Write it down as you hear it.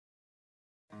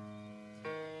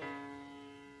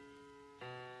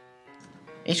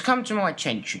It's come to my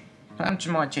attention,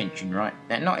 right,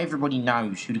 that not everybody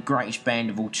knows who the greatest band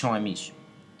of all time is.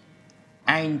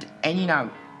 And you know,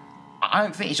 I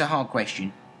don't think it's a hard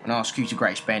question when I ask who's the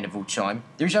greatest band of all time.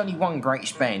 There is only one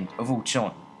greatest band of all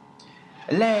time.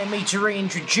 Allow me to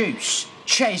reintroduce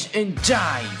Chas and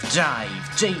Dave.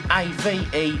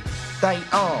 D-A-V-E. They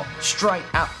are straight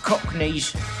up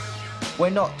Cockneys.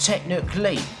 We're not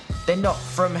technically. They're not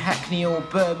from Hackney or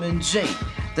Bermondsey.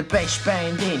 The best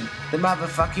band in the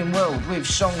motherfucking world, with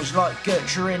songs like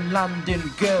Gertrude in London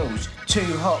Girls,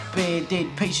 two hot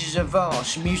bearded pieces of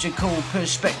arse, musical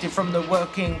perspective from the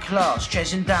working class.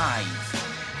 Chas and Dave.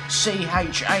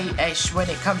 C-H-A-S. When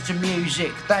it comes to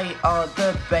music, they are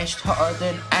the best, hotter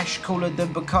than ash, cooler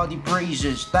than Bacardi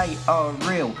breezers. They are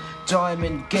real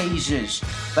diamond geezers.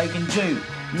 They can do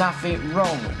nothing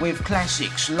wrong with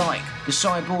classics like the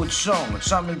Cyborg song.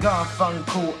 Simon and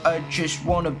Garfunkel are just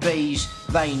wannabes.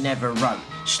 They never wrote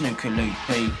Snooker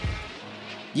Loopy.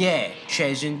 Yeah,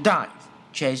 Chas and Dave.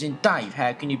 Chas and Dave,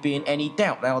 how can you be in any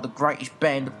doubt? They are the greatest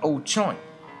band of all time.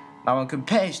 No one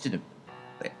compares to them.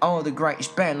 They are the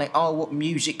greatest band. They are what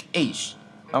music is.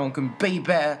 No one can be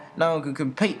better. No one can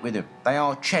compete with them. They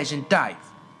are Chas and Dave.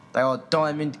 They are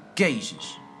diamond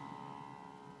geezers.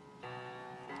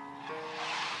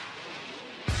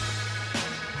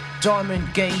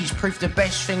 Diamond geese, proof the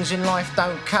best things in life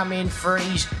don't come in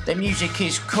threes. Their music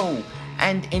is cool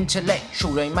and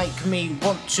intellectual. They make me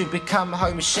want to become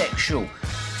homosexual.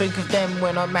 Think of them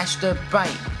when I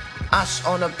masturbate. Us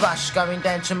on a bus going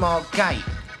down to Margate.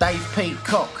 Dave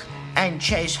Peacock and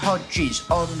Ches Hodges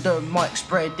on the mic,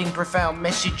 spreading profound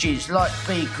messages like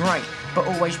be great, but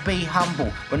always be humble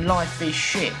when life is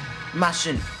shit.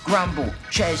 Mustn't grumble.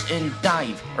 Chas and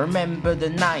Dave, remember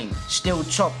the name, still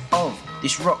top of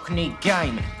this Rockney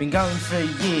game. Been going for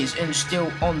years and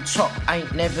still on top.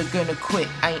 Ain't never gonna quit,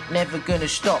 ain't never gonna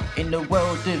stop. In the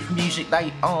world of music,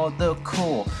 they are the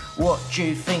core. What do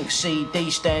you think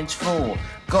CD stands for?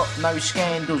 Got no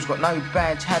scandals, got no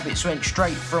bad habits. Went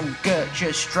straight from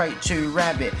Gertrude straight to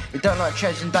Rabbit. You don't like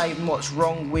Chas and Dave, and what's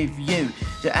wrong with you?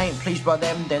 If you ain't pleased by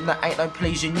them, then that ain't no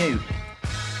pleasing you.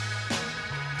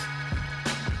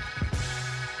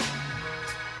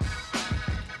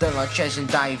 Don't like Chas and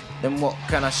Dave, then what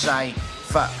can I say?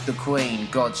 Fuck the Queen,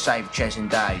 God save Chas and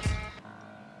Dave.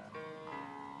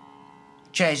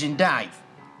 Chas and Dave.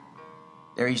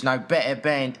 There is no better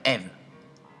band ever.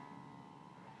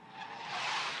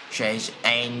 Chas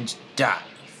and Dave.